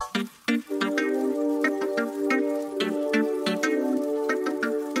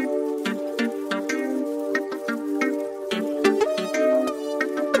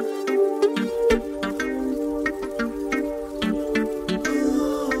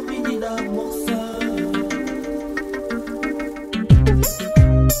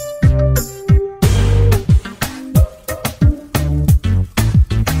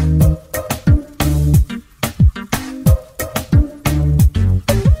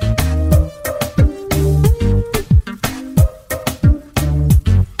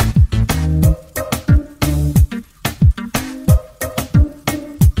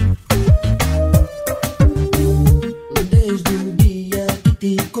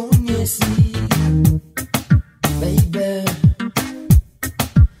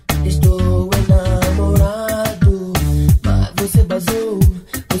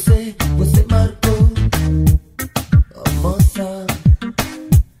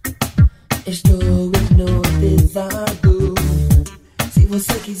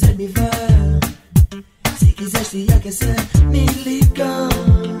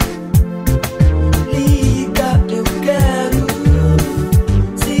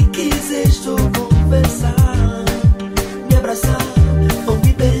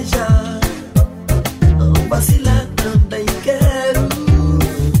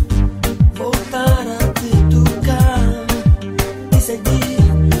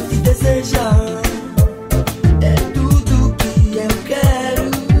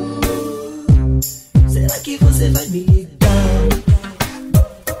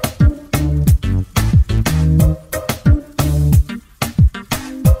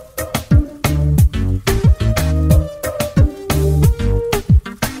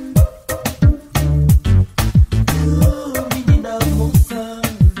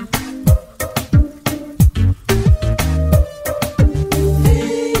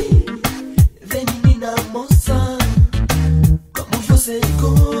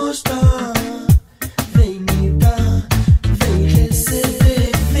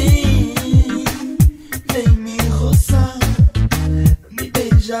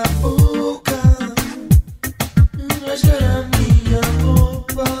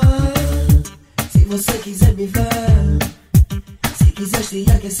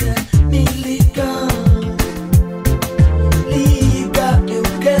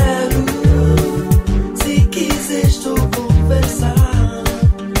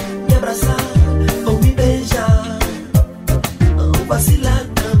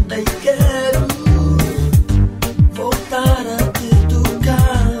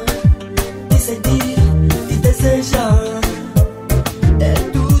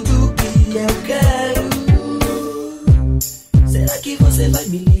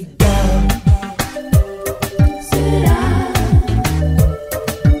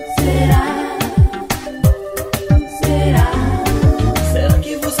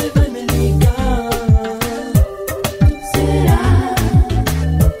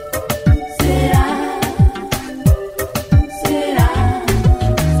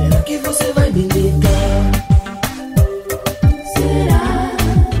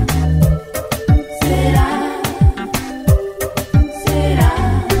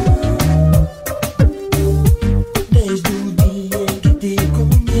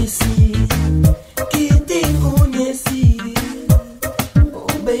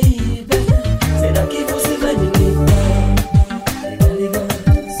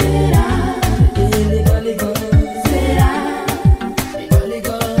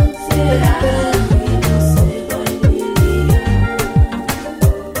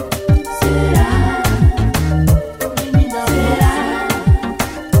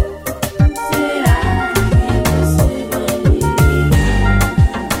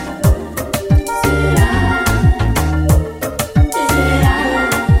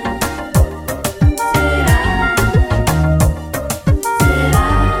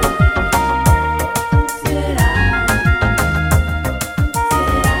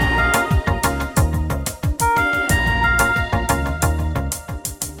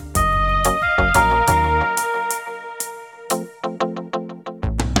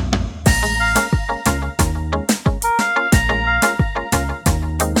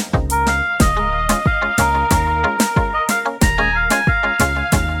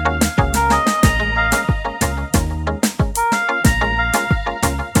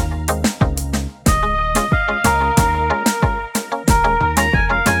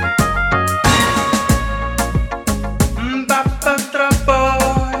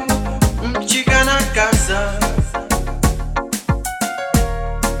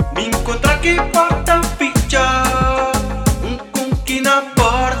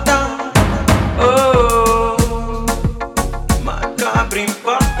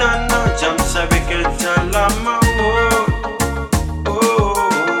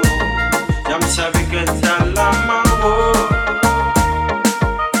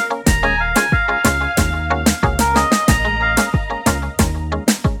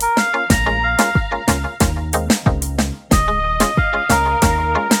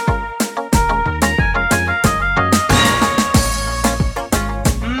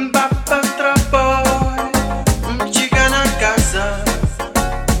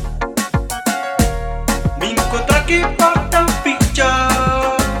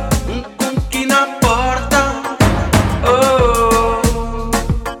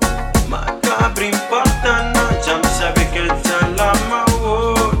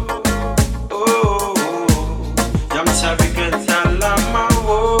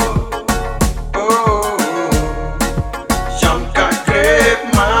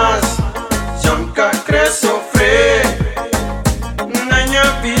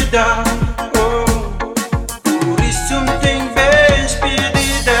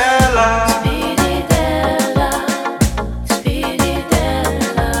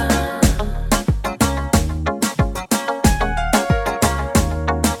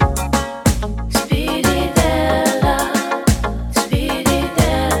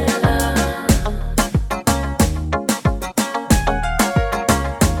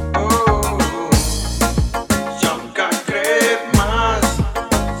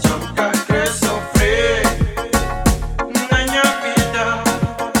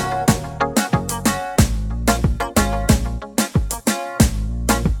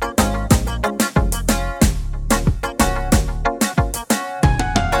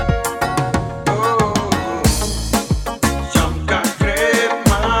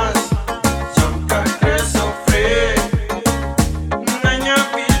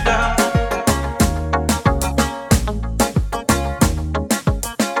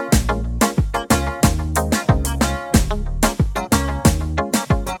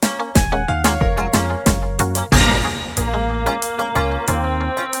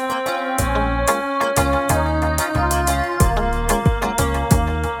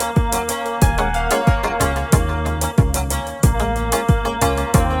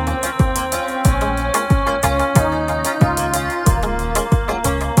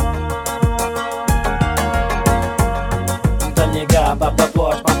vai pra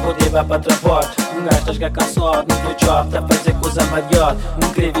bote, pra poder vai pra transporte. Um gajo que é cansado no job, tá fazer coisa melhor. Um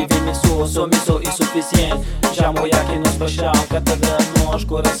querer viver me sou insuficiente. Já morri aqui nos paixão, que tá dando nos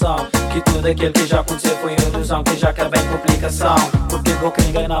coração. Que tudo aquilo que já aconteceu foi ilusão, que já acabei em complicação. Porque vou que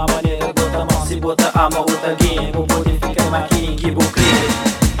ninguém na maneira, bota a mão, se bota a mão, outra guia. Vou poder ficar aqui, que vou crer.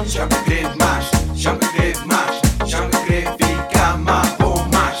 Já me querer mais, já me querer mais, já me querer ficar mais ou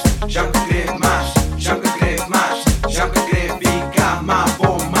mais. Já me querer mais, já me querer mais, já me querer ficar mais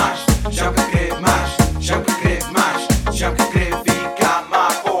ou mais. Já me querer mais, já me querer mais, já me querer ficar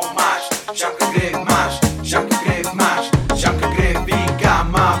mais ou mais. Já me querer mais, já me querer mais, já me querer ficar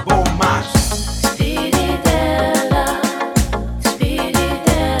mais ou mais. Spiritella,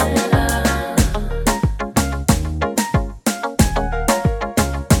 Spiritella.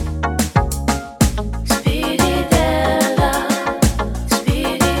 Spiritella,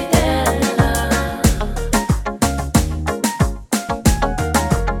 Spiritella.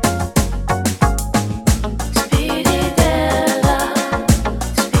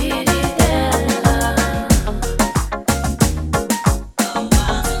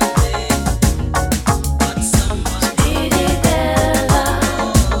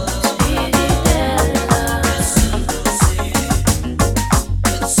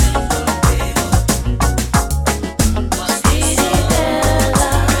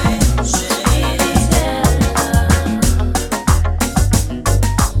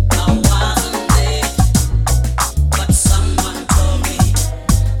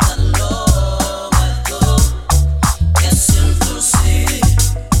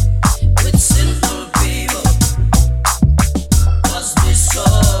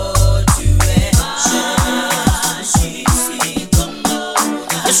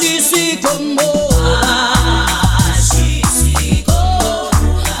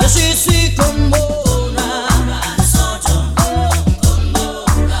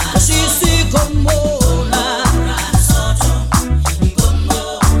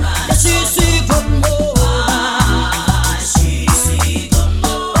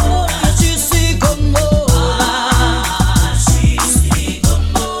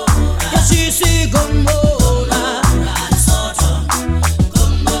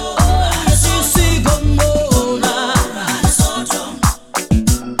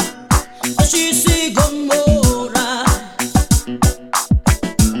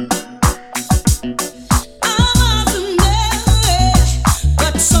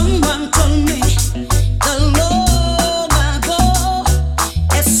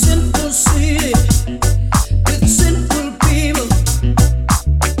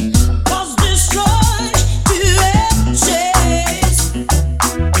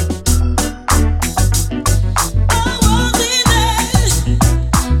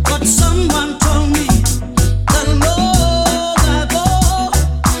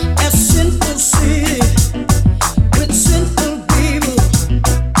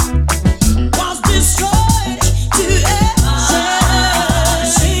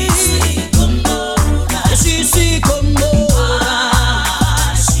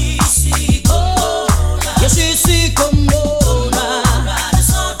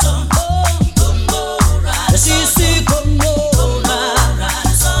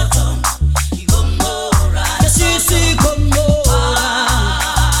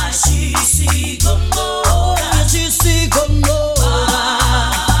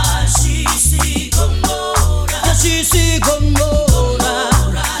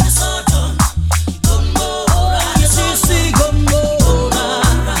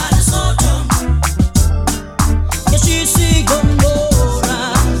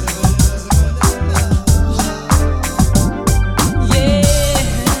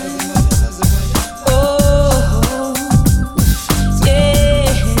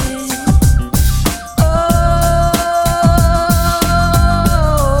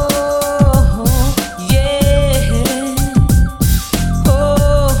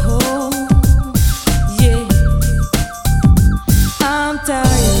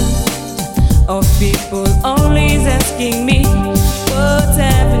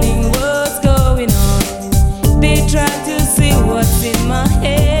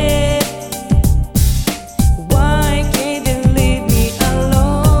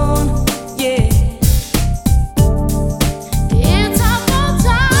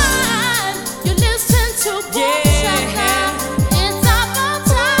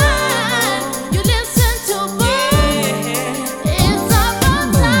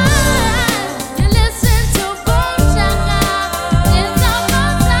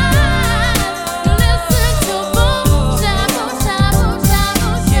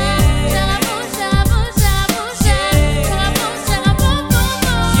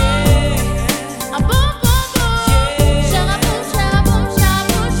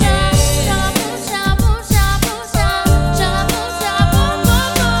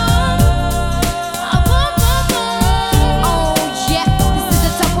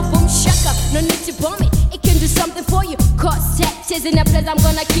 cause I'm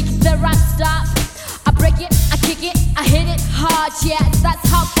gonna kick the rock stop. I break it, I kick it, I hit it hard, yeah. That's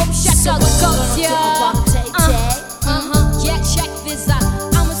how Boom Shaka goes, yeah. Yeah, check this out.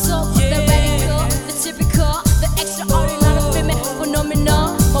 I'm a soul, the radical, the typical, the extraordinary, female,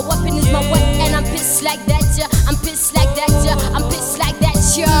 phenomenal. My weapon is my weapon, and I'm pissed like that, yeah. I'm pissed like that, yeah. I'm pissed like that,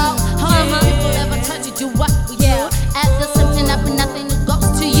 yeah. People ever touch you, do what we do. After something up and nothing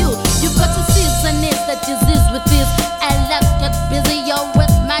goes to you. You got to season it, the disease with this. And let's get busy, yo,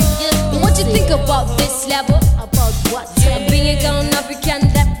 with my gift. What you think about this level? About what? Being gone up, you can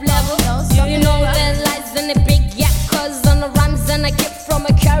that level. You know the lies in the big yak. Cause on the rhymes and I get from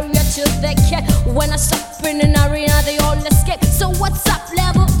a carrier to the cat. When I stop in an arena, they all escape. So what's up,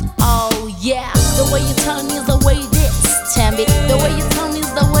 level? Oh yeah, the way you tell me is the way it is, Tambi. The way you tell me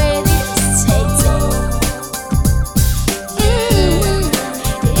is the way it is. Take it.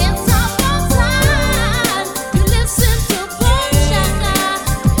 It's about time you listen to Boom Shaka.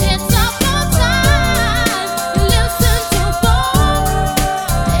 It's about time you listen to Boom.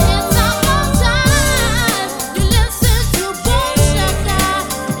 It's about time you listen to Boom Shaka.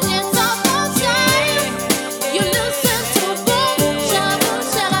 It's about time you listen to Boom Shaka. Boom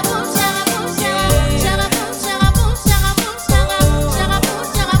Shaka, Boom Shaka, Boom Shaka, Boom Shaka, Boom Shaka, Boom Shaka, Boom Shaka, Boom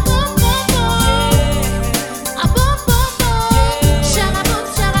Shaka, Boom Boom Boom. A boom boom boom. Shaka boom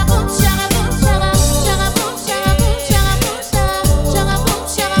shaka boom shaka boom shaka. Shaka boom shaka boom shaka boom shaka. Shaka boom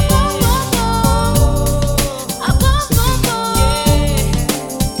shaka boom boom boom. A boom boom boom.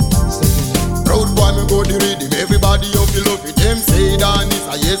 Proud boy, me go the rhythm. Everybody up you love it. Them say that it's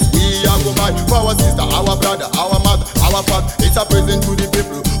a yes, we are go by. For our sister, our brother, our mother, our father. It's a present to the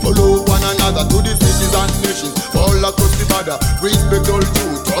people. Follow one another to the cities and nations. All across the border. Respect all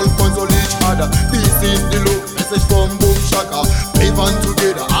youth, all console each other. This is the love message from Boom Shaka. Live on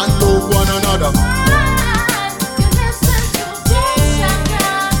together and love one another. You listen to Boom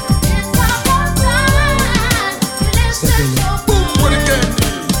Shaka. It's about time. You listen to Boom, what again?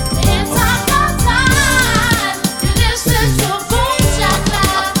 It's about time you listen to Boom Shaka.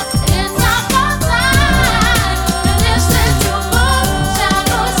 It's about time you listen to Boom Shaka.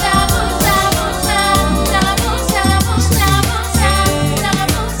 Boom Shaka, Boom Shaka, Boom Shaka, Boom Shaka, Boom Shaka, Boom Shaka, Boom Shaka,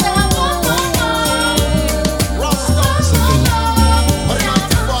 Boom Shaka, Boom Boom. Rasta,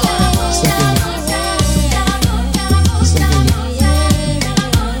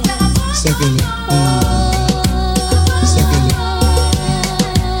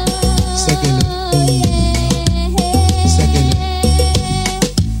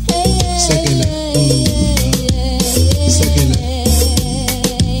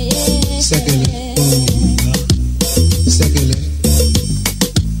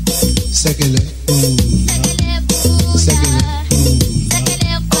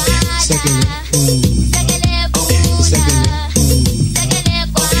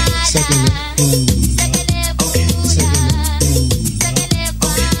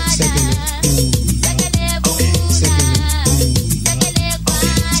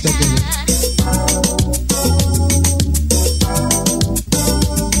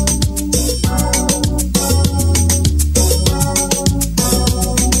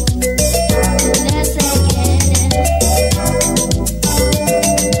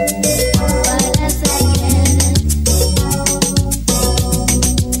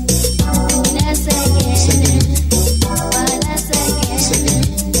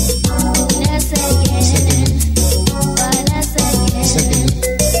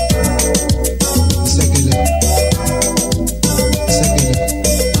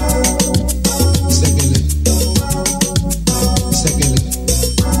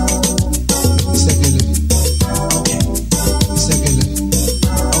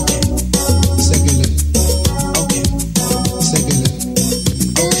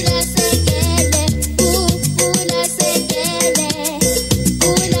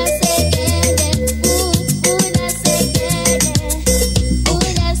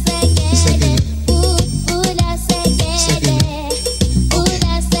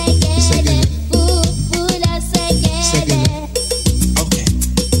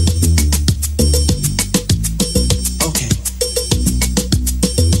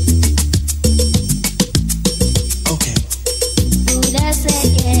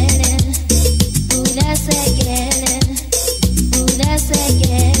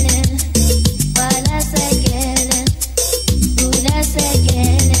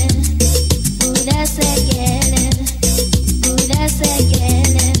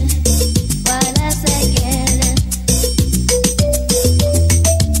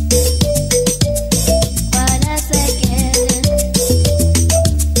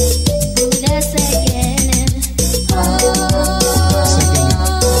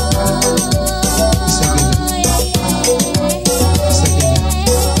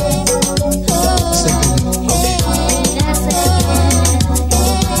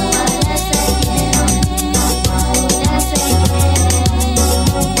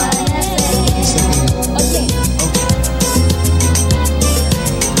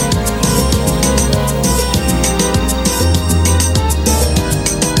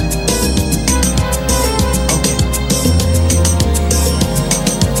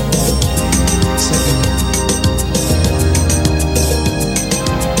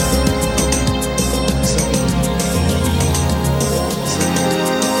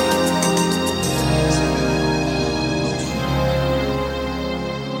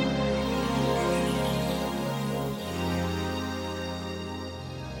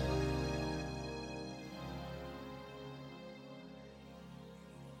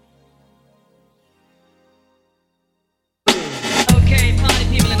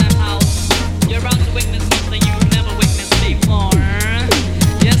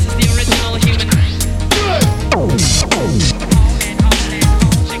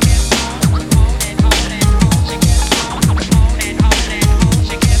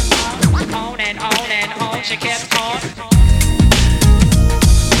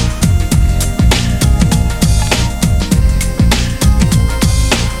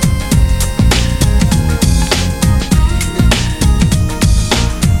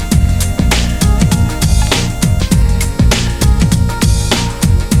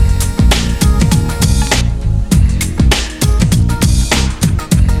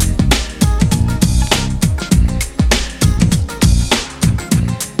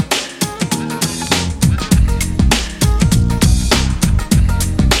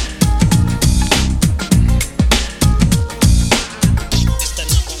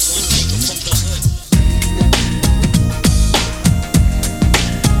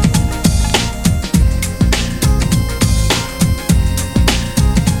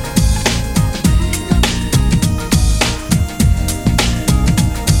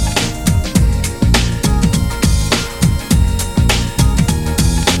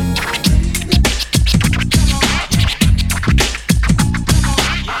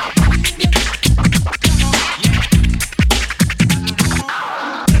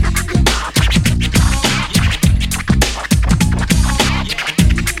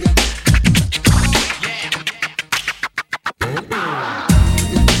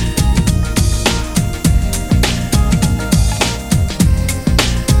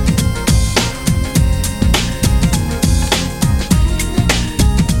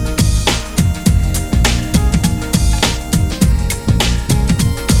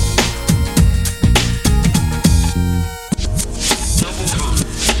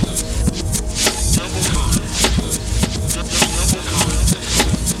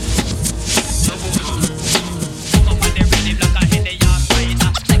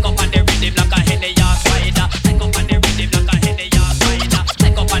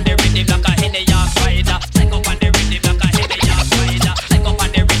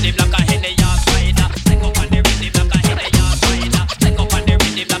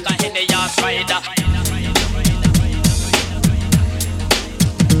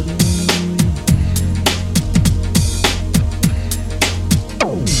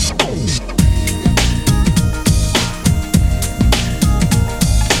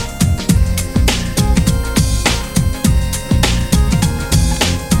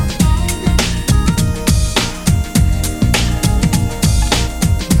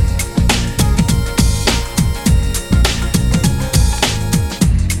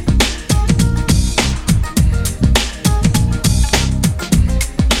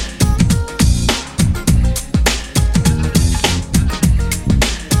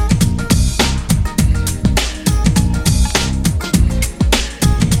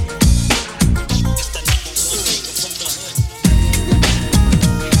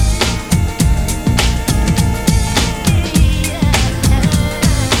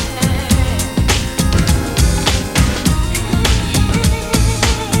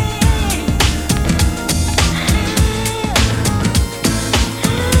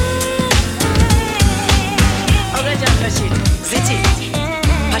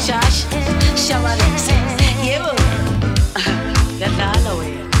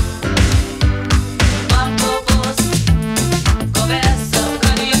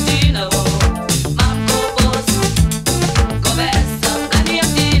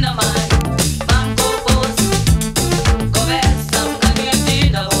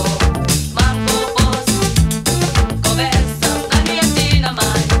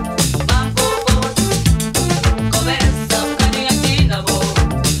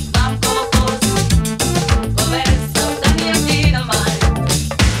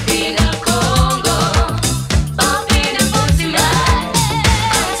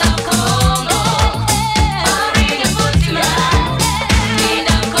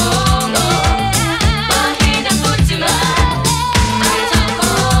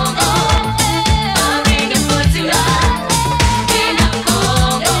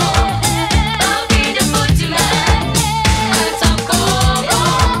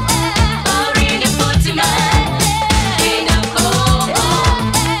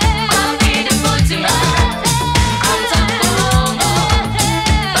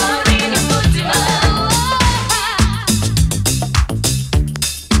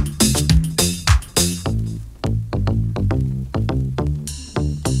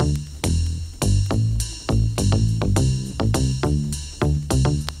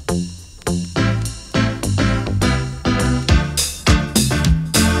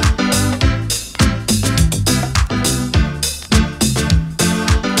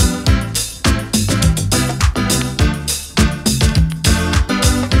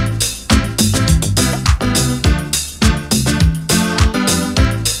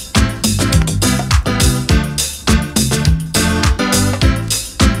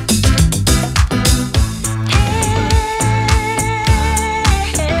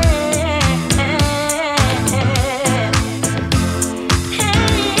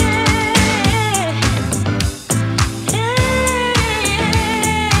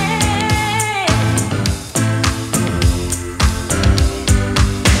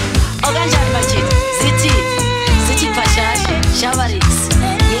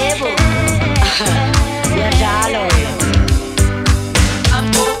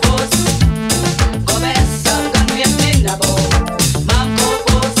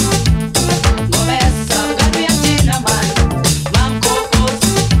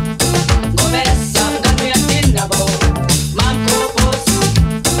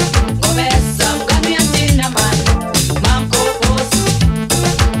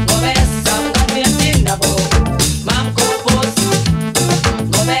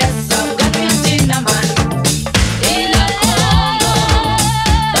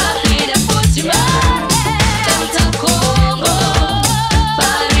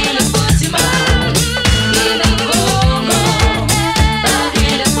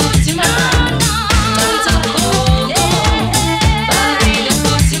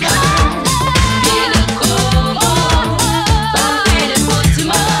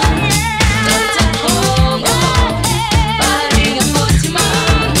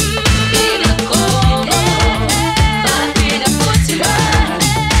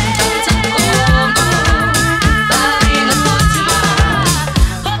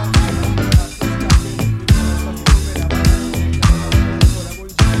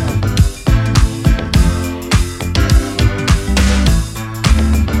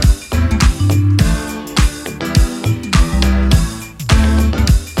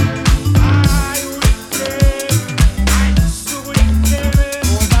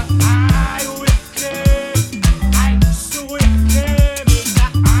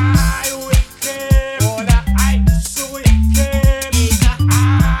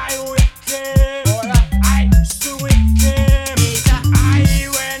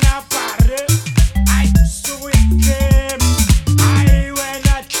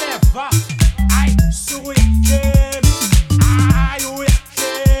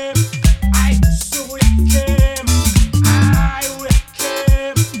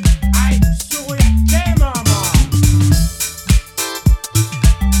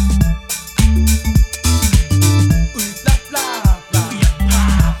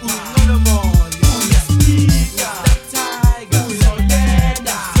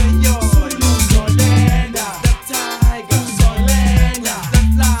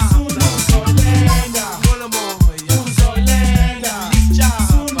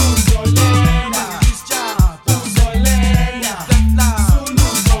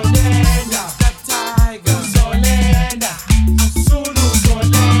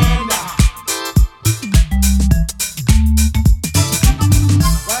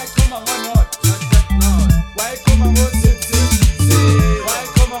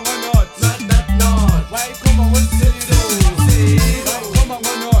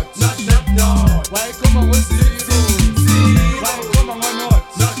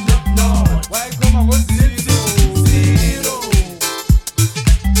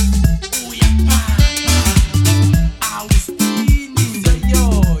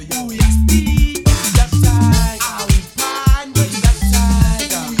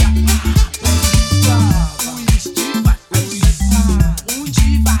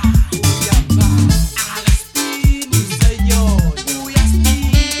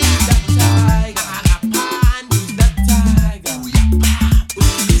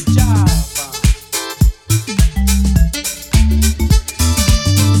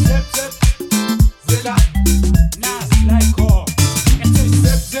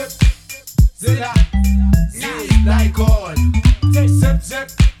 Zilla, zip like on. Say zip zip,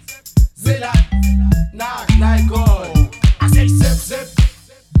 Zilla, knock like on. I say zip zip,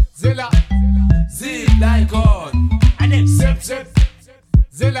 Zilla, zip like on. And then zip zip,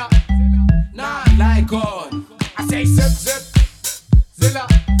 Zilla, knock like on. I say zip zip, Zilla,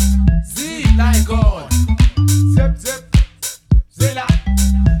 zip like on. Zip zip, Zilla,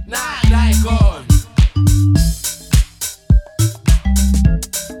 knock like on.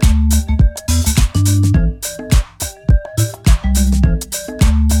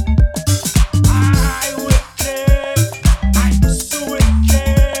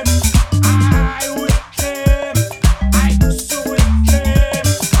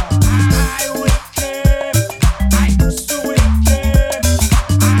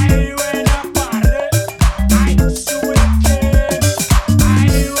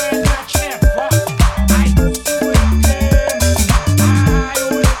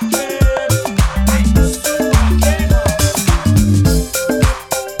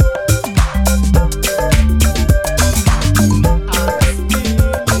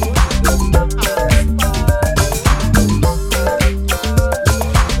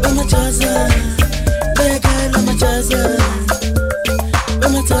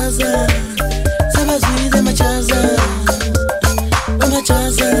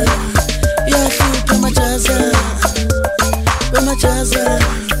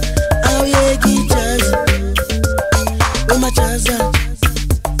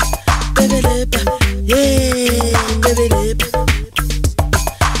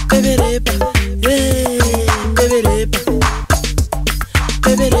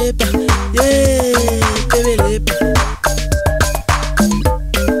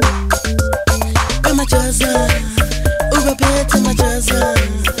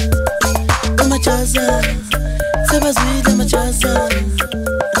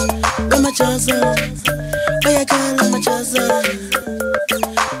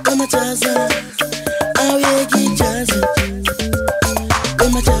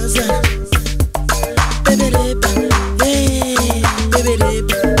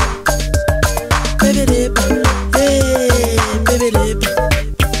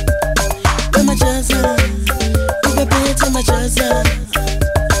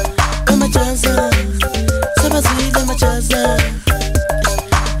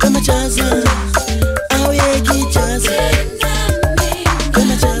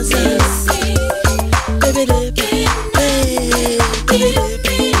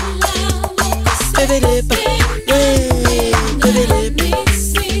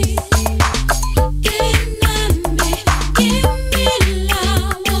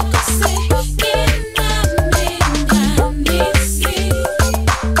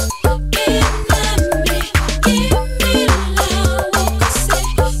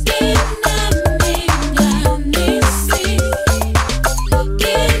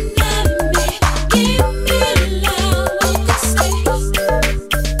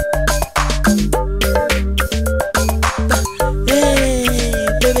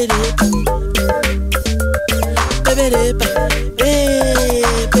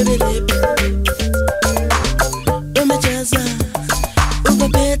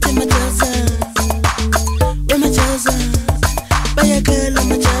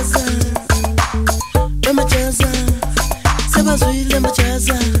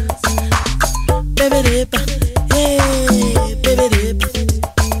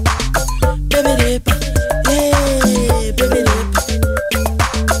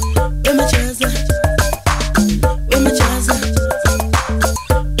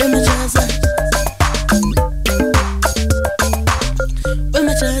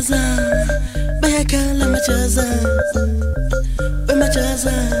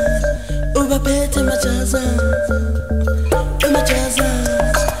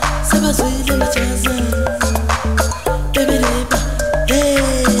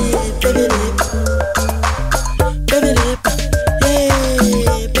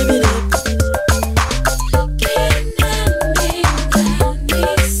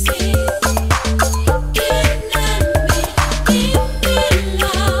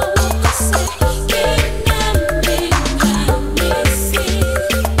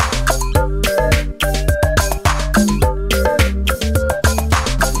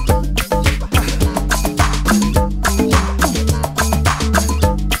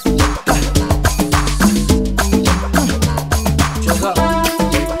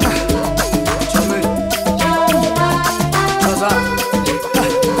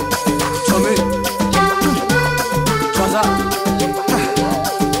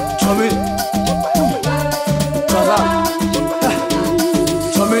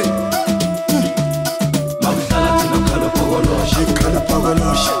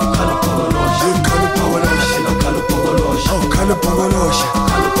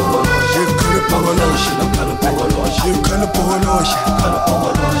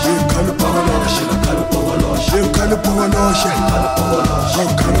 pogoloshe,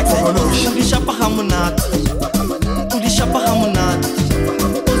 aukana pogoloshe. Udishapa hamunat, udishapa hamunat,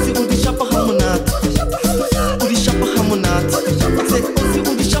 osi udishapa hamunat, udishapa hamunat, osi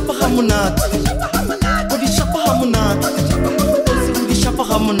udishapa hamunat, udishapa hamunat, osi udishapa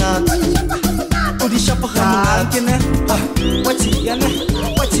hamunat, udishapa hamunat. Dankine, wachiyane,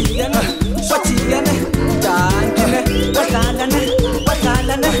 wachiyane, wachiyane, dankine, wakalane,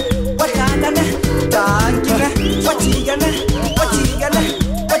 wakalane, wakalane, dankine, wachiyane, wachiyane,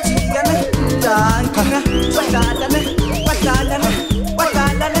 wachiyane, dankine, wakalane, wakalane,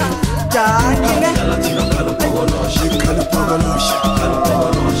 wakalane, dankine. Kalu pogoloshe, kalu pogoloshe, kalu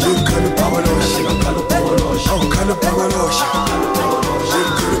pogoloshe, kalu pogoloshe, kalu pogoloshe, oh kalu pogoloshe, kalu pogoloshe,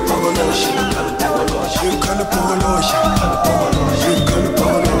 kalu pogoloshe, kalu pogoloshe, kalu pogoloshe, kalu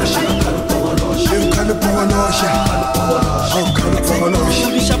pogoloshe, kalu pogoloshe, kalu pogoloshe, kalu pogoloshe, oh kalu pogoloshe.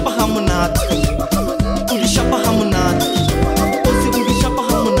 Udishapa hamunat, udishapa hamunat, osi udishapa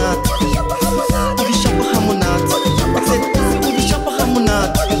hamunat, udishapa hamunat, osi udishapa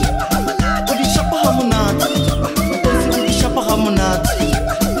hamunat, udishapa hamunat, osi udishapa hamunat,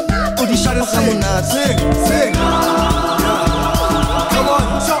 udishapa hamunat. Sing, sing. Come on,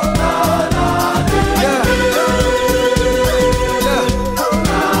 yeah, yeah.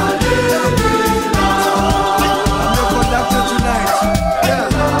 I'm your conductor tonight. Yeah.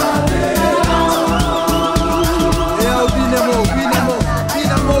 Yeah, Binemo, Binemo,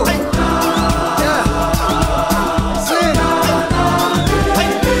 Binemo. Yeah. Sing.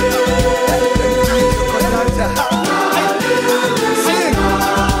 Conductor. Sing.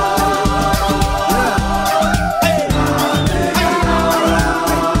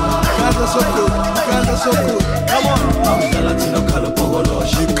 So good, so good. Come on. Latino kalu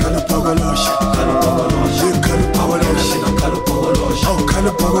pogoloshe, kalu pogoloshe, kalu pogoloshe, kalu pogoloshe, kalu pogoloshe, oh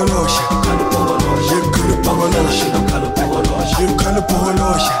kalu pogoloshe, kalu pogoloshe, kalu pogoloshe, kalu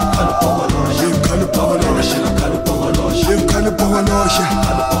pogoloshe, kalu pogoloshe, kalu pogoloshe, kalu pogoloshe,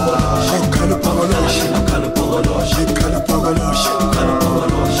 kalu pogoloshe, kalu pogoloshe,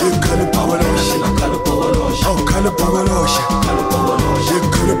 kalu pogoloshe, oh kalu pogoloshe, kalu pogoloshe, kalu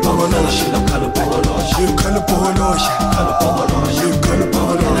pogoloshe, kalu pogoloshe, kalu pogoloshe,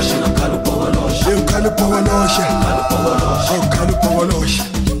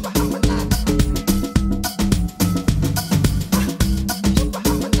 kalu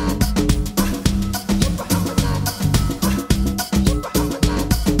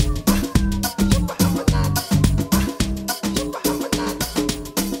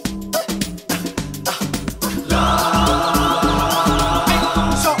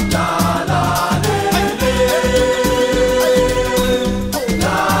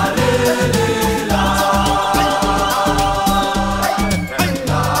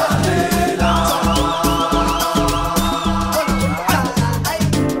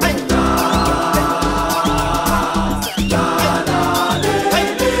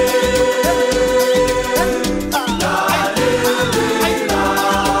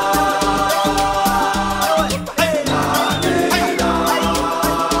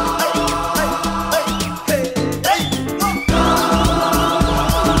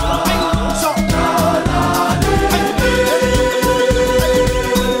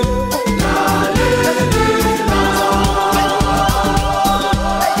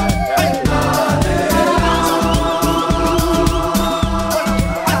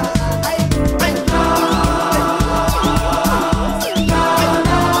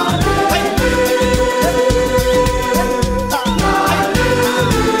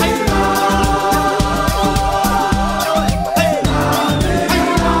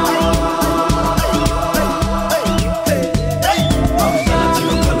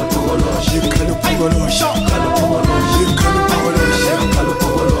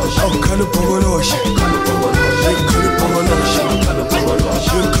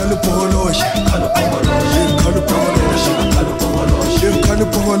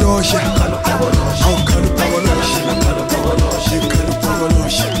pogoloshe, oh kalu pogoloshe, kalu pogoloshe, kalu pogoloshe, kalu pogoloshe,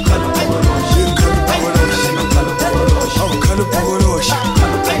 kalu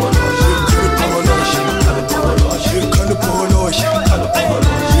pogoloshe, kalu pogoloshe,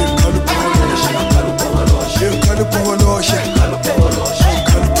 kalu pogoloshe, kalu pogoloshe, kalu pogoloshe, oh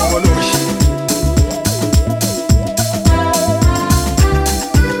kalu pogoloshe.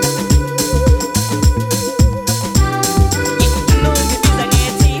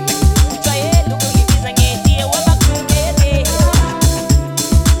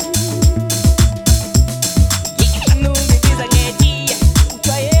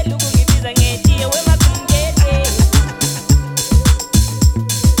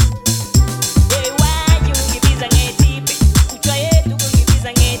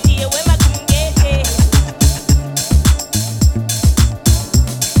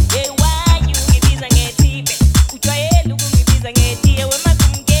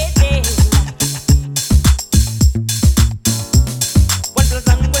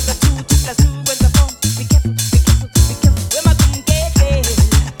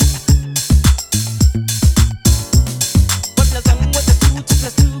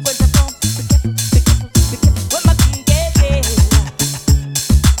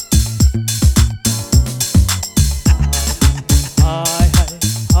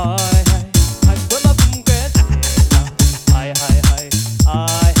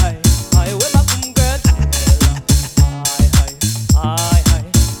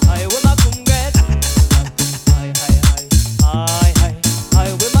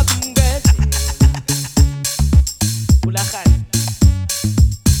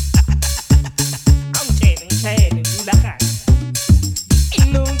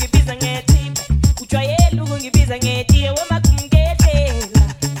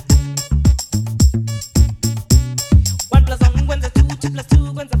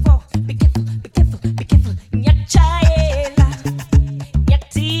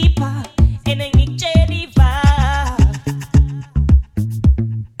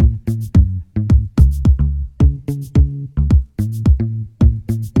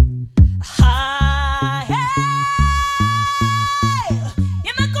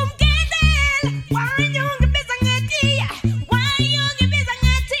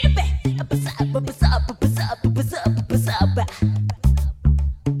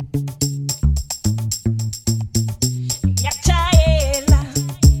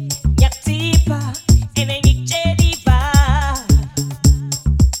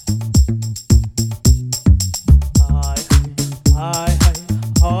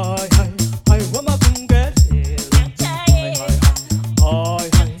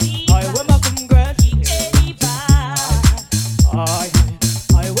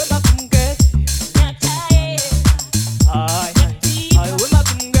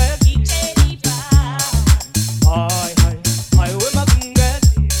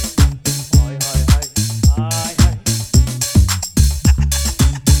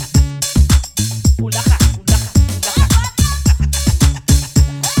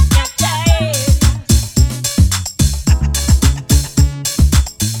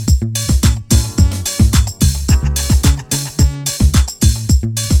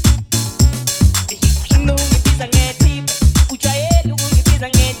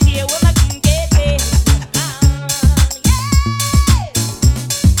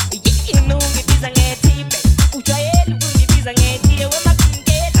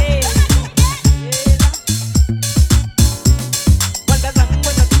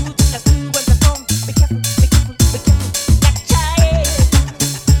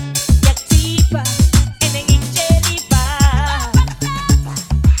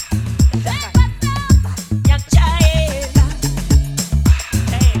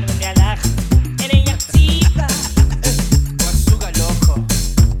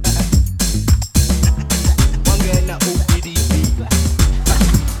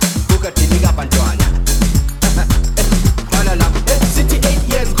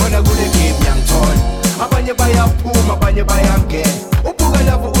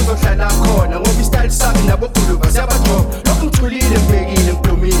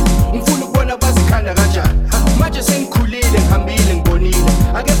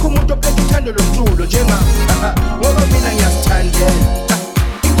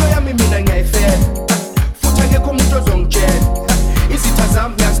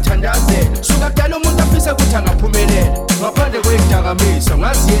 ngiyakuphakamisa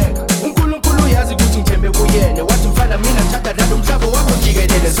ungaziyeka uNkulunkulu uyazi ukuthi ngithembe kuyena wathi mfana mina ngithatha dlala umhlaba wakho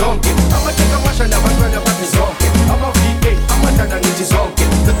jikelele zonke amateka amasha nabantwana bakhe zonke ama-VA amadlala ngithi zonke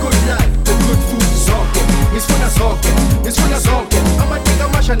the good life the good food zonke ngisifuna zonke amateka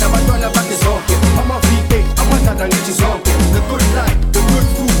amasha nabantwana bakhe zonke ama-VA amadlala ngithi zonke the good life the good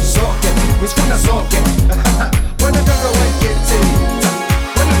food zonke ngisifuna zonke wena kaza wayiketheta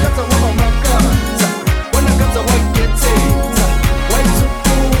wena kaza waba makaza wena kaza wayiketheta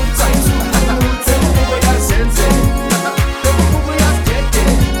wayithukutha bekubuko yazenze bekubuko yazidede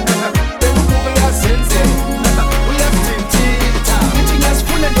bekubuko yazenze uyazithintitha ngithi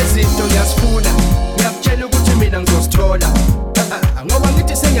ngiyazifuna lezinto ngiyakutshela ukuthi mina ngizosithola ngoba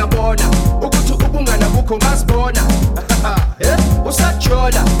ngithi sengiyabona ukuthi ubungana bukho ngazibona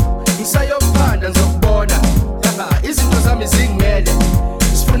usajola ngisayophanda ngizokubona izinto zami zingele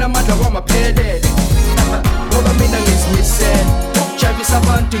sifuna amandla kwamaphelele ngoba mina ngizimisele ukujabisa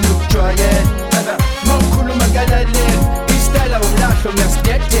abantu ngikujwayela mangikhuluma ngalalela isitayela umlahlo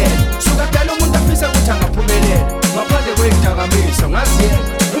ngiyasidedela suka kudala umuntu afisa ukuthi angaphumelela ngaphandle kwey'dakamizwa ngaziyela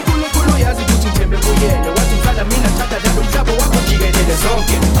uNkulunkulu uyazi ukuthi ngithembe kuyena wathi mfana mina thatha dlala umhlaba wakho jikelele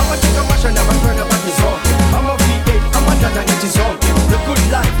zonke amateka amasha nabantwana bakhe zonke ama-VA amadlala ngithi zonke the good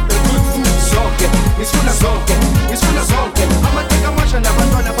life the good food zonke ngisifuna zonke amateka amasha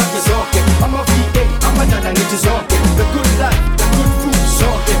nabantwana bakhe zonke ama-VA amadlala ngithi zonke the good life the good food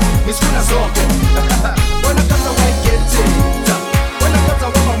zonke ngisifuna zonke wena kaza wayiketheta wena kaza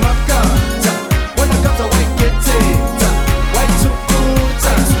waba makaza wena kaza wayiketheta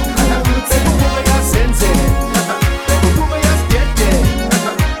wayithukutha bekubuko yazenze bekubuko yazidede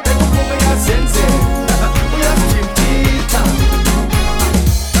bekubuko yazenze uyazithintitha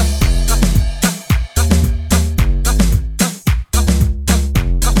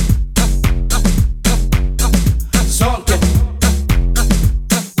zonke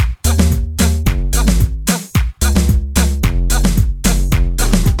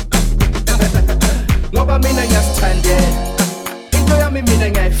ngoba mina ngiyazithandela into yami mina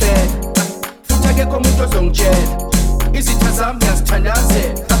ngiyayifela futhi akekho umuntu ozongitshela izitha zami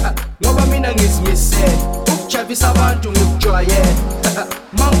ngiyazithandazela ngoba mina ngizimisele ukujabisa abantu ngikujwayela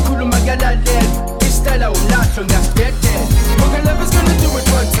mangikhuluma kuyalalela isitayela umlahlo ngiyasidedela okay love is gonna do it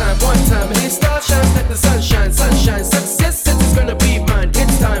one time and his star shines like the sunshine success says it's gonna be mine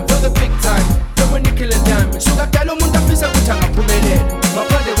it's time for the big time for nickel and diamond suka kudala umuntu afisa ukuthi angaphumelela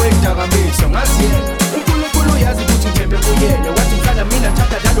ngaphandle kwey'dakamizwa ngaziyela uNkulunkulu uyazi ukuthi ngithembe kuyena wathi mfana mina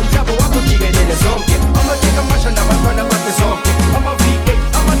thatha dlala umhlaba wakho jikelele zonke amateka amasha nabantwana bakhe zonke ama-VA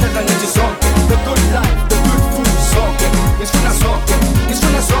amadlala ngithi zonke the good life the good food zonke ngisifuna zonke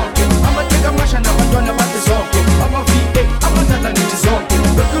amateka amasha nabantwana bakhe zonke ama-VA amadlala ngithi zonke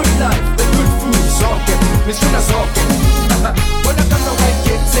the good life the good food zonke ngisifuna zonke wena kaza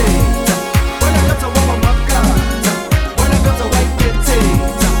wayiketheta wena kaza waba makaza wena kaza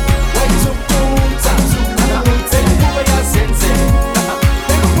wayiketheta wayithukutha bekubuko yazenze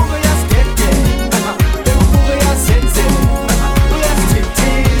bekubuko yazidede bekubuko yazenze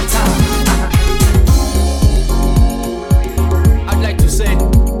uyazithintitha I'd like to say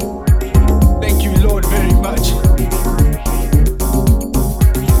thank you Lord very much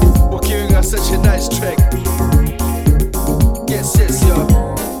for giving us such a nice track. Yes, y'all.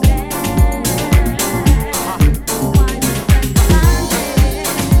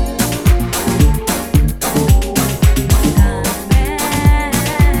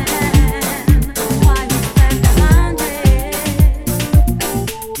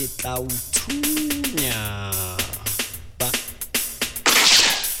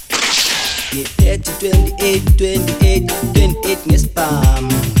 Ngibethi 28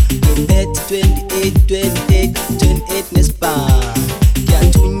 ngesibhamu ngibethi 28 ngesibhamu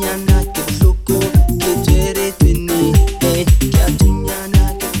ngiyathunyana ke buhloko ngithweretweni ngiyathunyana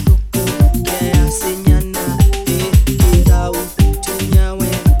ke buhloko ngiyasenyana ngitawuthunya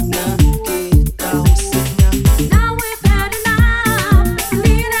wena ngitawusenya Now we've had enough,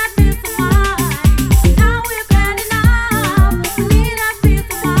 leave that peace of mind. Now we've had enough, leave that peace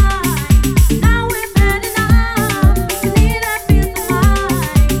of mind. Now we've had enough, leave that peace of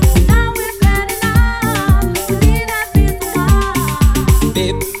mind. Now we've had enough, leave that peace of mind.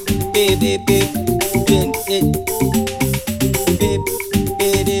 babe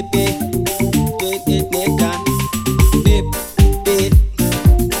 28 neka babe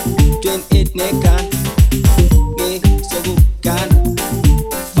 28 neka ngisokukan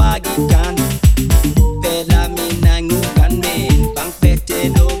fagikan phela mina ngukan man bangiphethe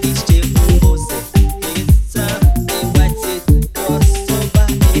lokishe ungoze isa ewathi soba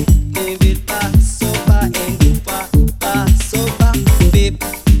evil soba engupa soba babe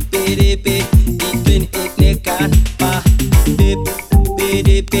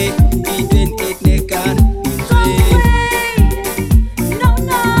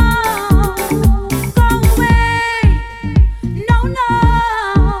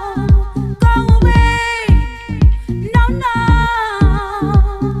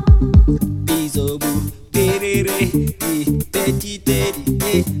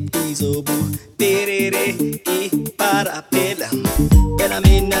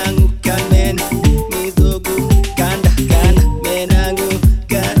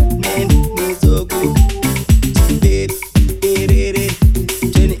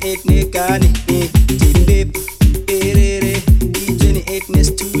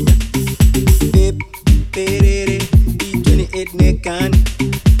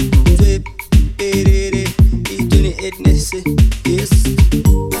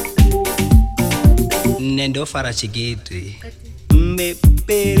fara shigiri mbe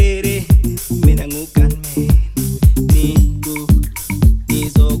perere mina ngukanmen niku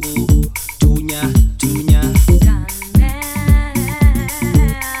nizogu tunya tunya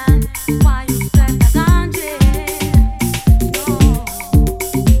Why you step ganje? No,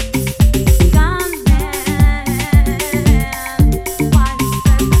 gunman. Why you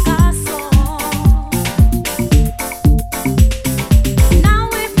step gaso? Now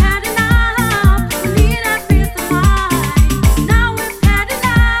we've had enough. We need a peace of mind. Now we've had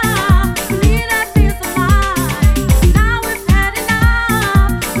enough. We need a peace of mind. Now we've had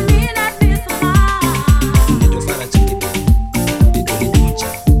enough. We need a peace of mind. nito fara chigiri nito nituncha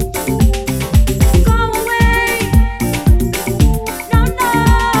Go away. No, no.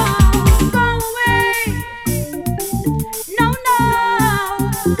 Go away. No, no.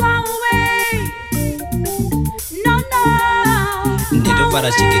 Go away. No, no. nito fara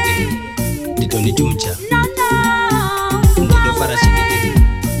shigiri nito nituncha No, no. nito fara shigiri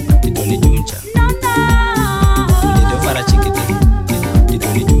nito nituncha No, no. nito fara shigiri nito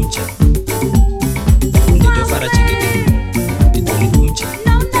nituncha nito fara shigiri nito nituncha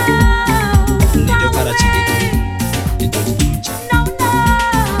No, no. nito fara shigiri nito nituncha No, no.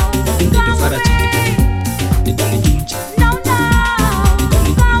 nito fara shigiri nito nituncha No, no.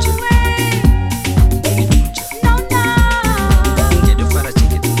 Go away. nituncha No, no. nito fara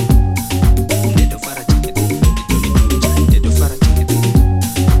shigiri nito fara shigiri nito nituncha nito fara shigiri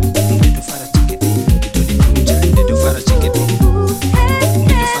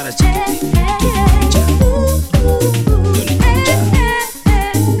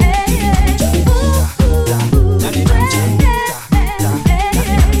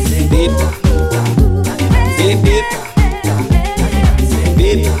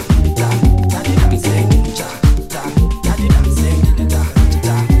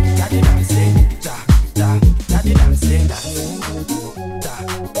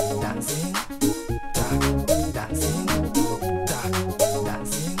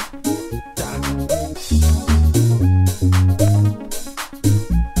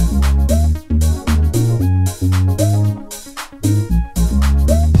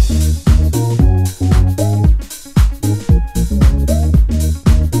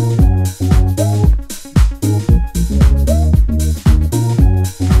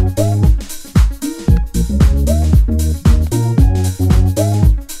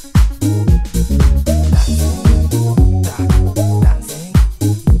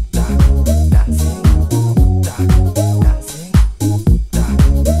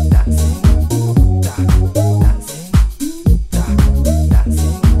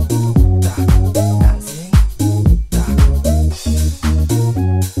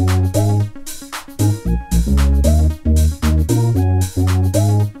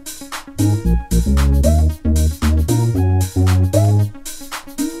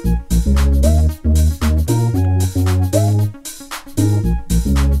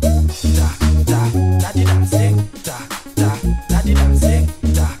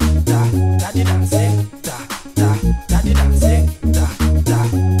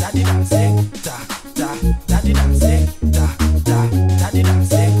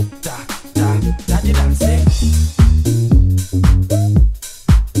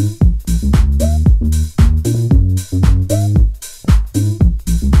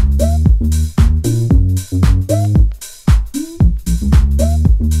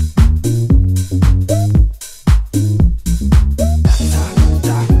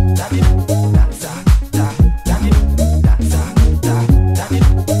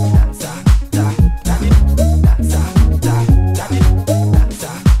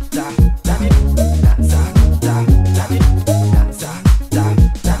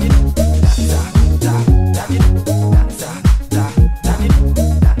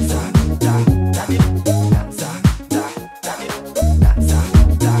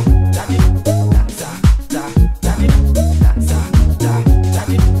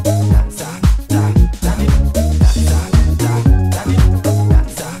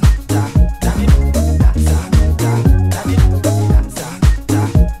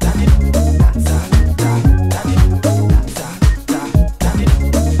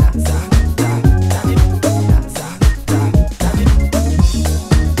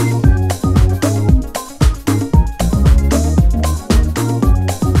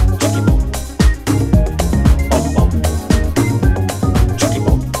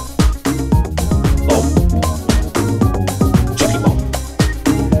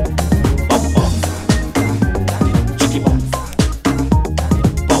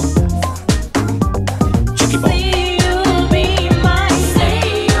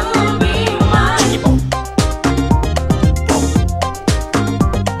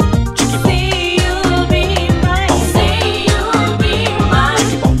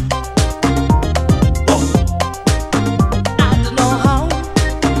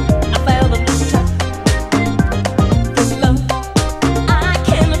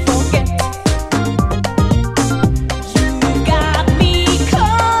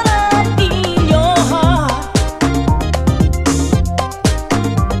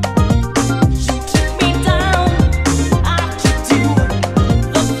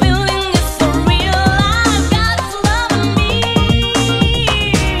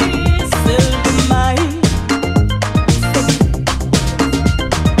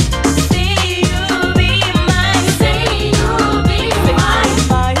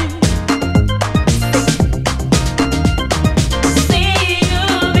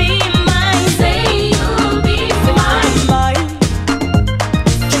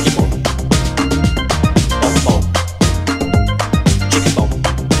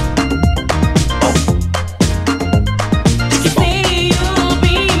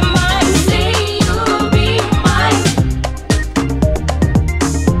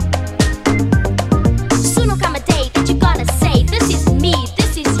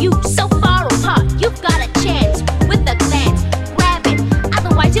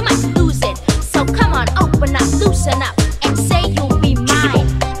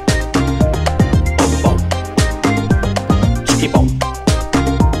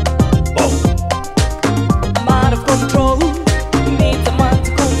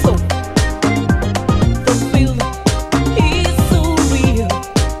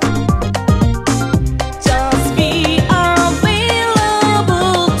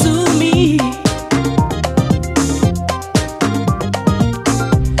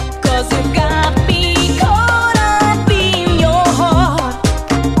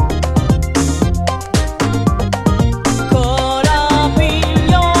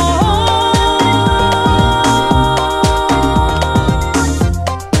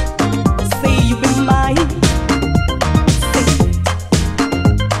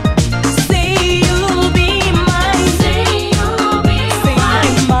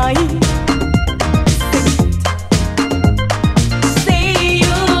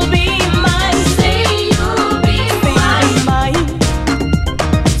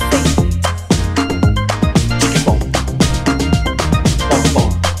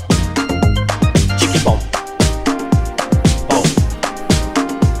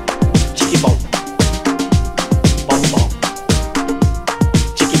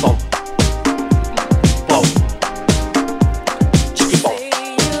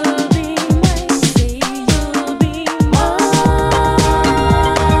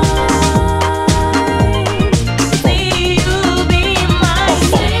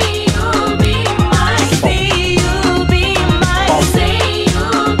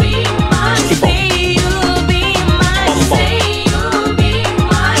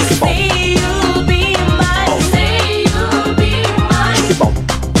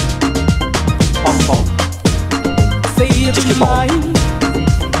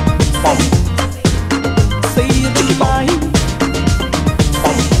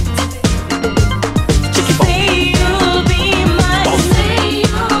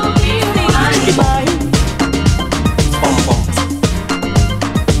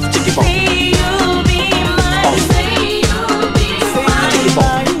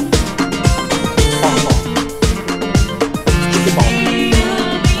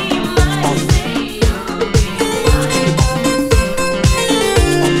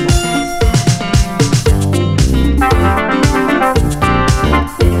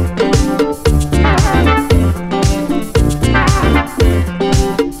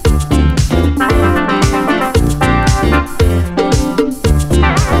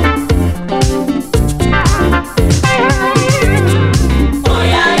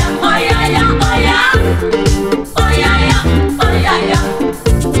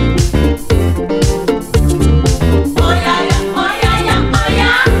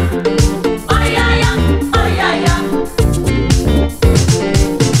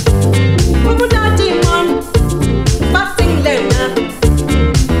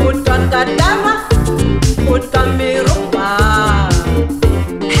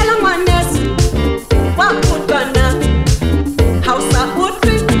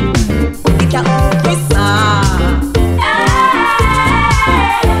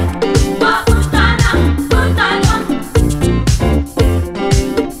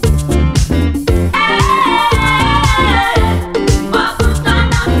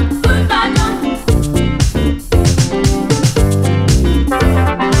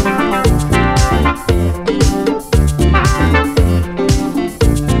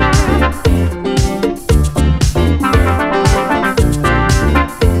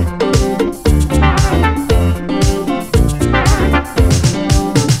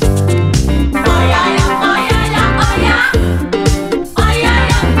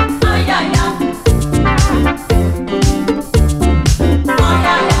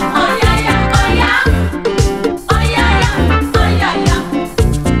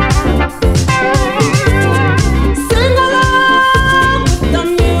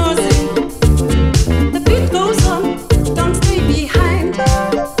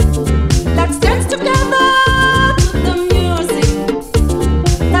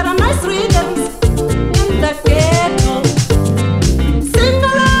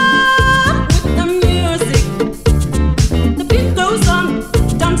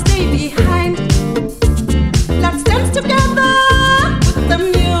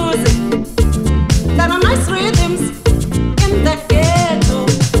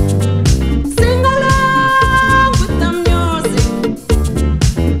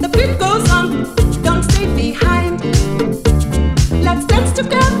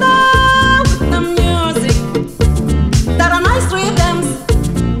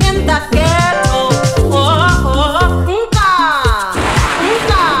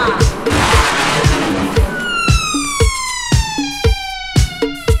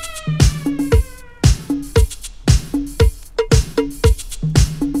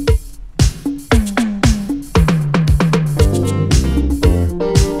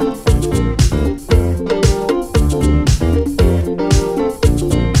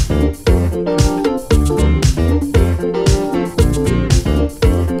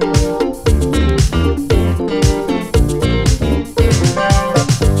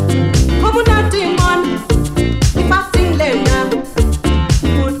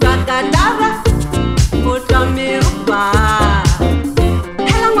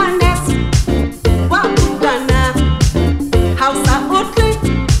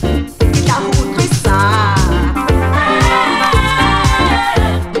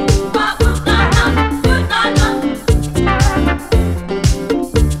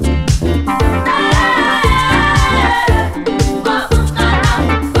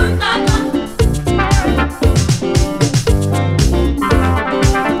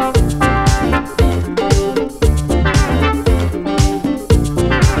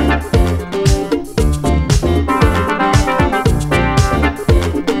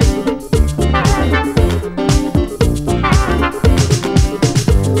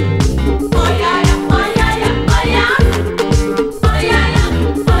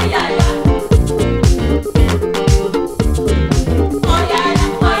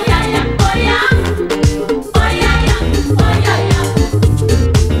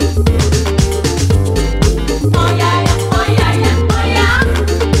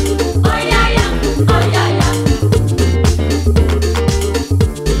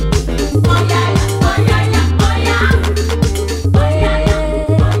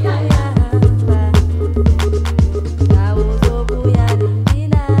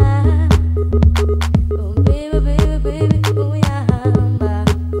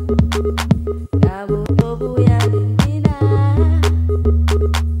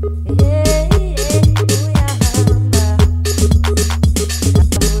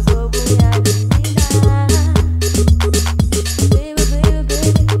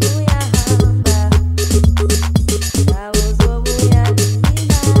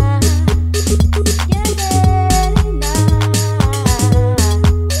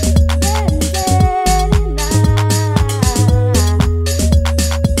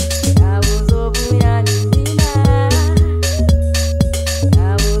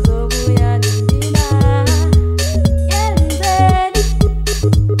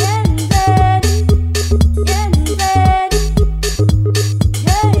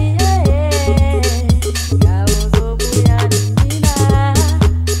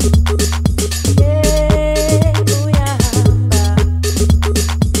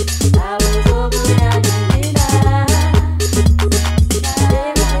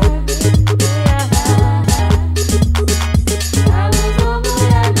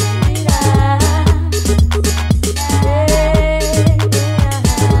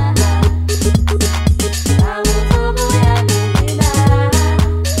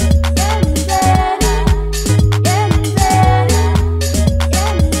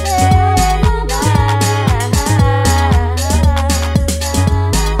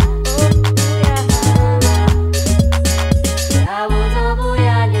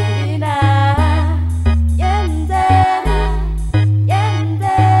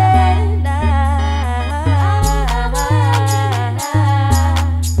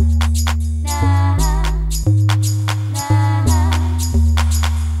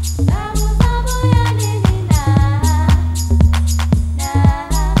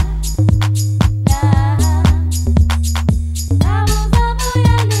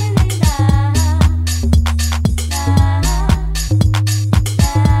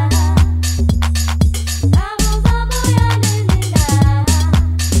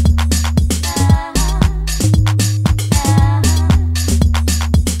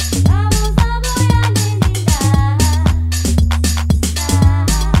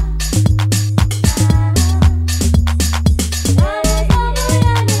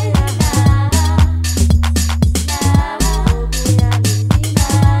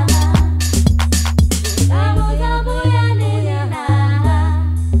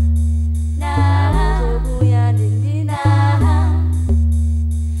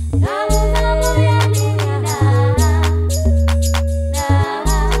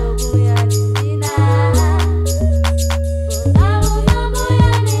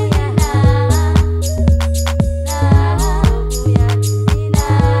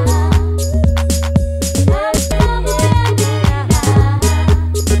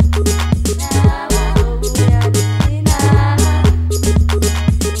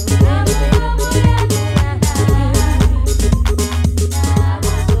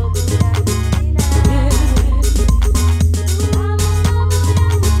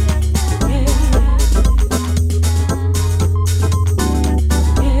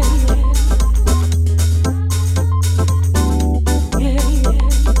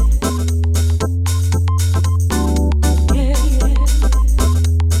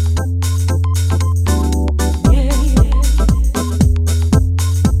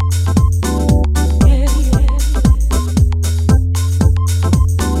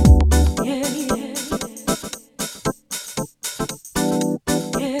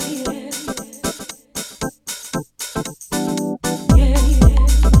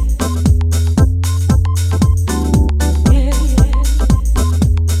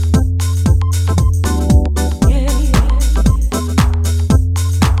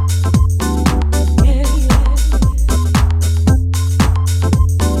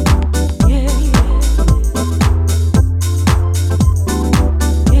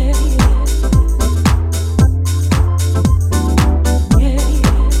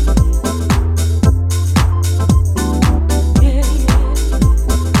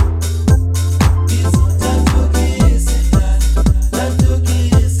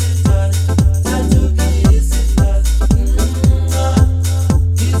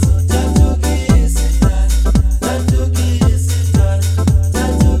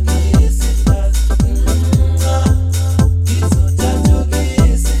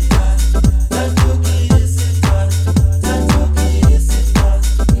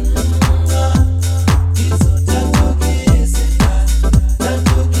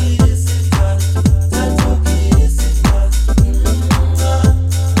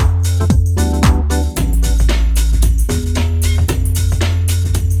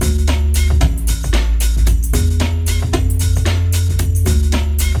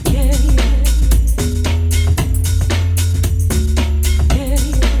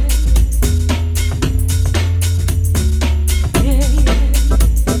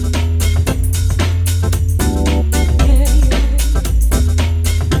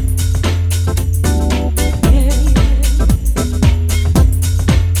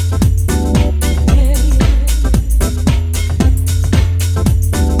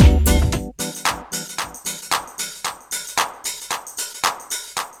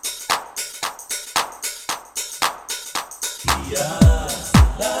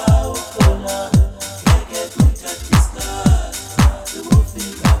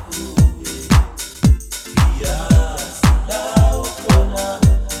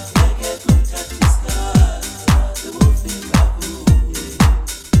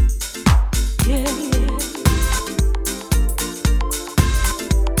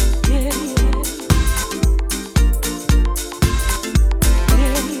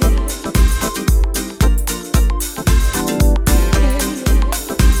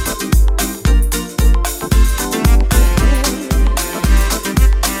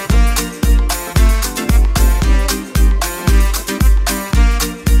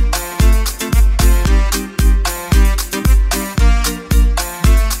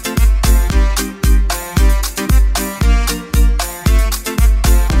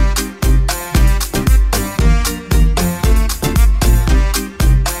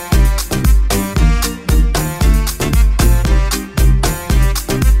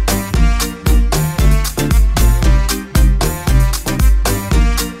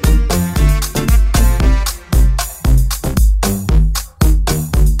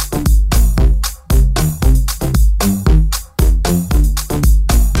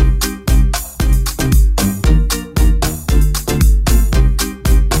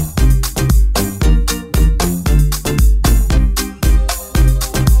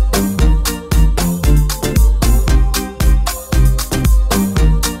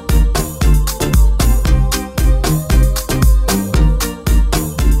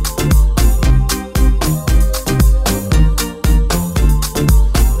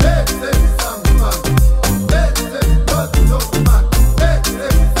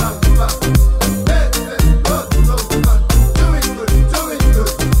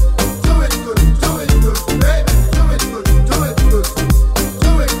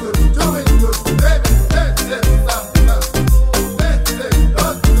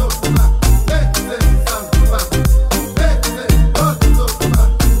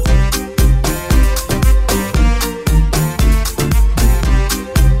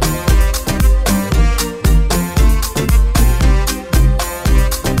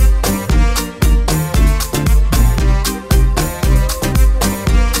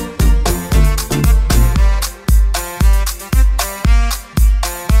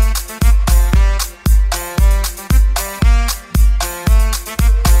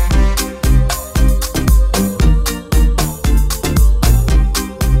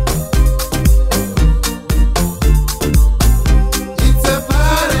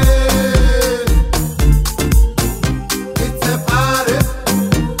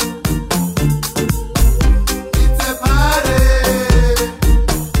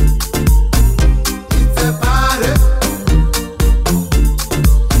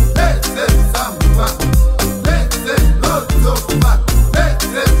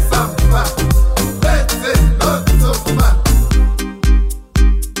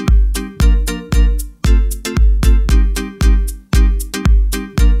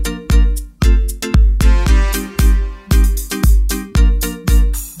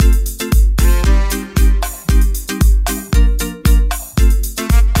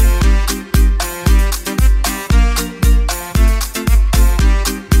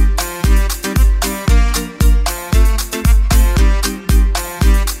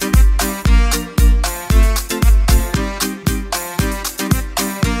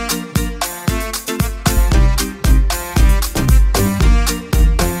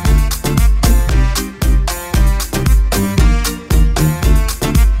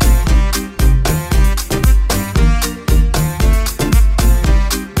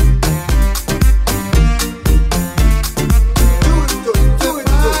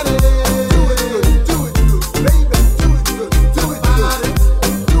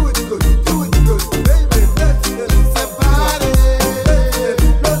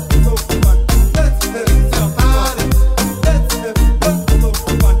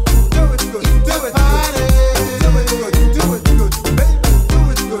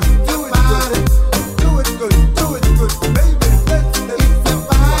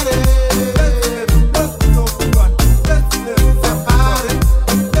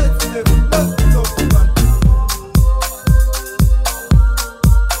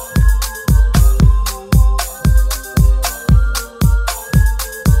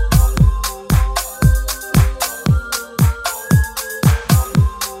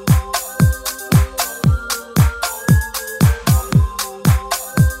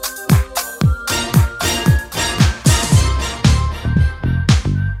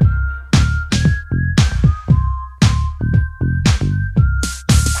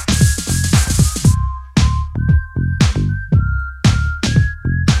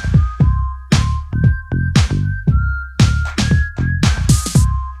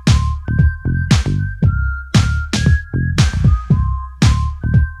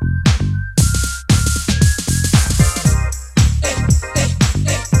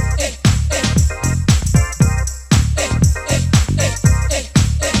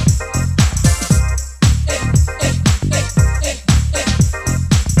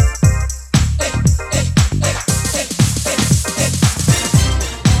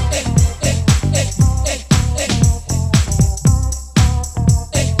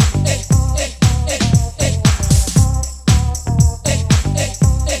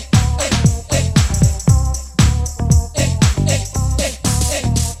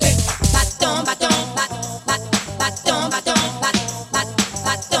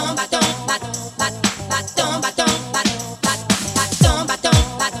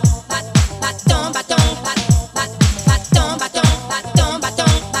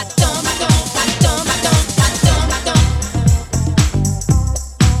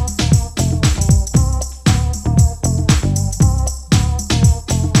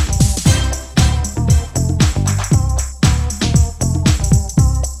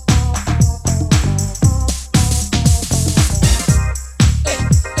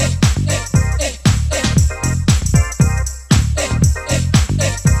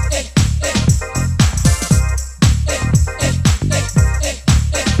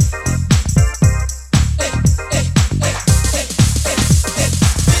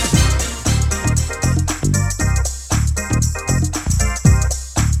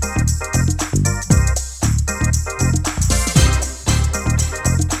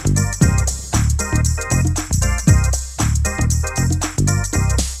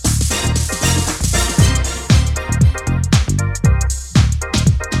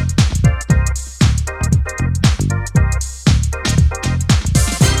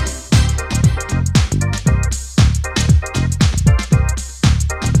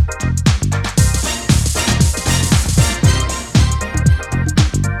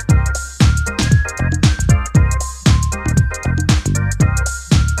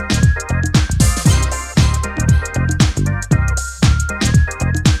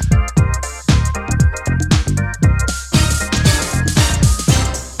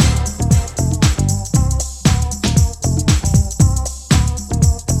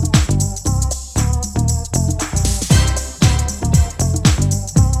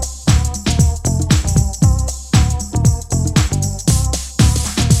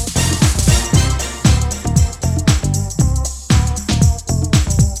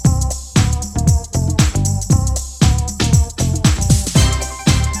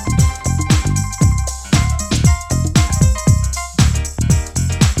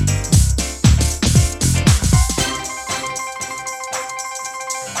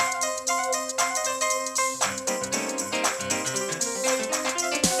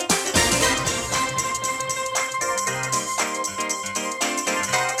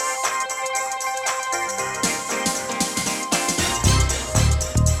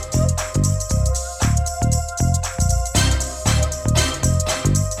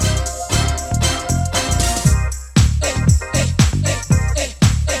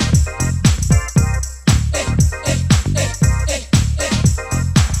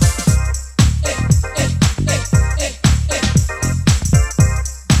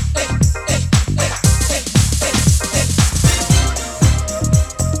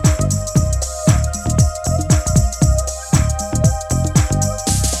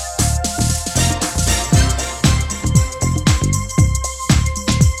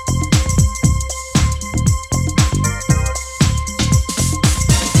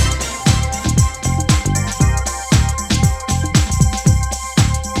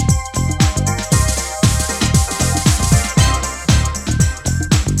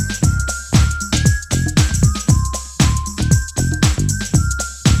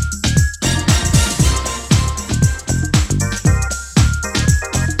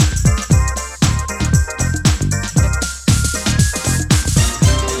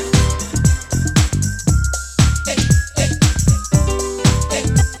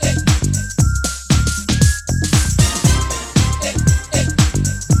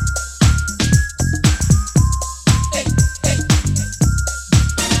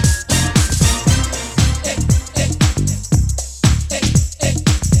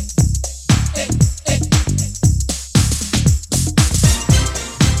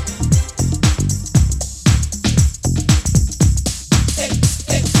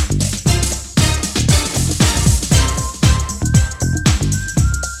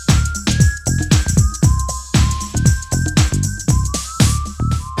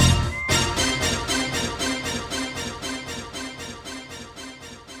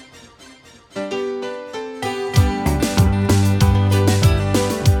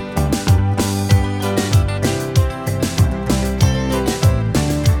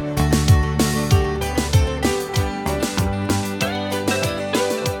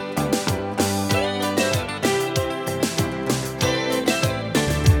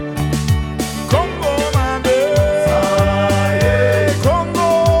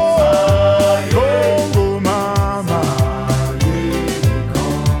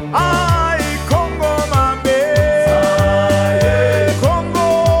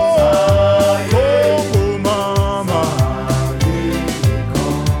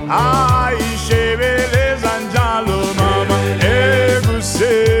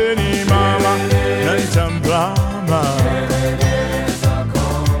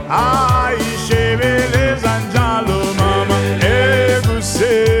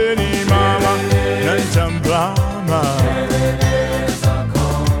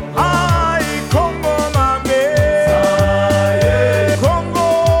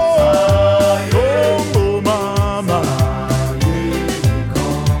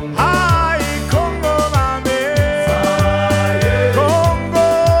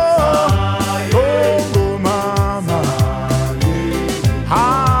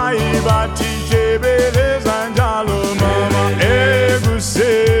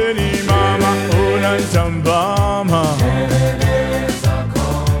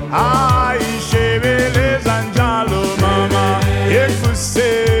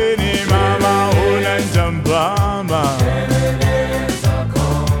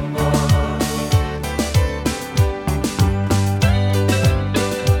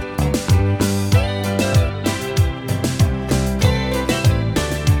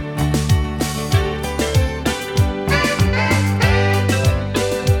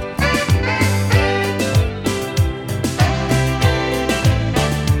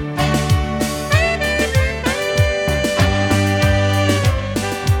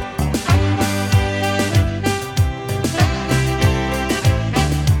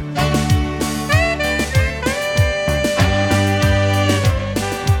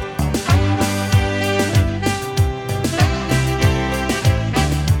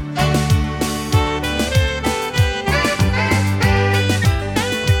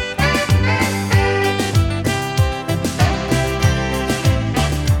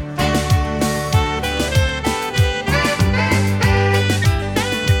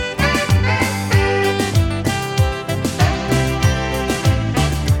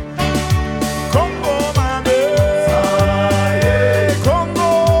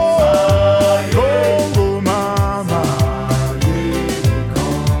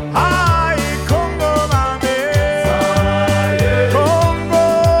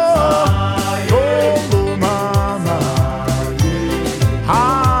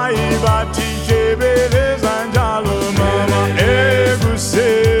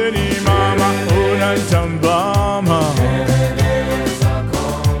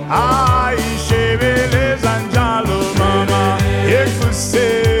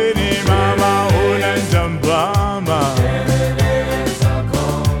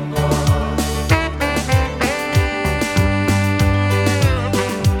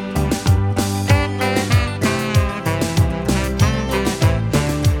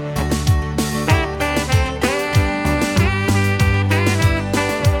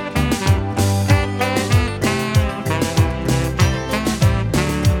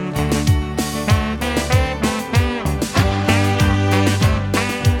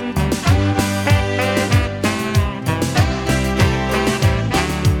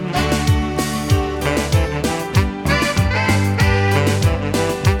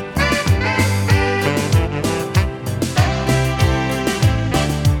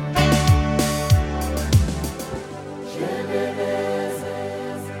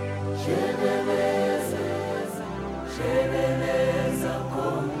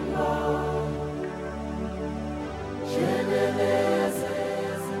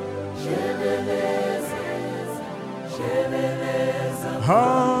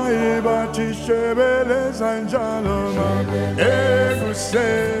Hayi bathi shebeleza njalo ma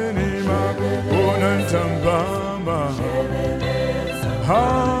ekuseni ma unantambama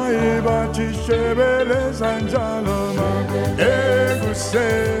Hayi bathi shebeleza njalo ma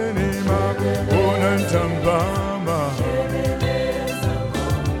ekuseni ma unantambama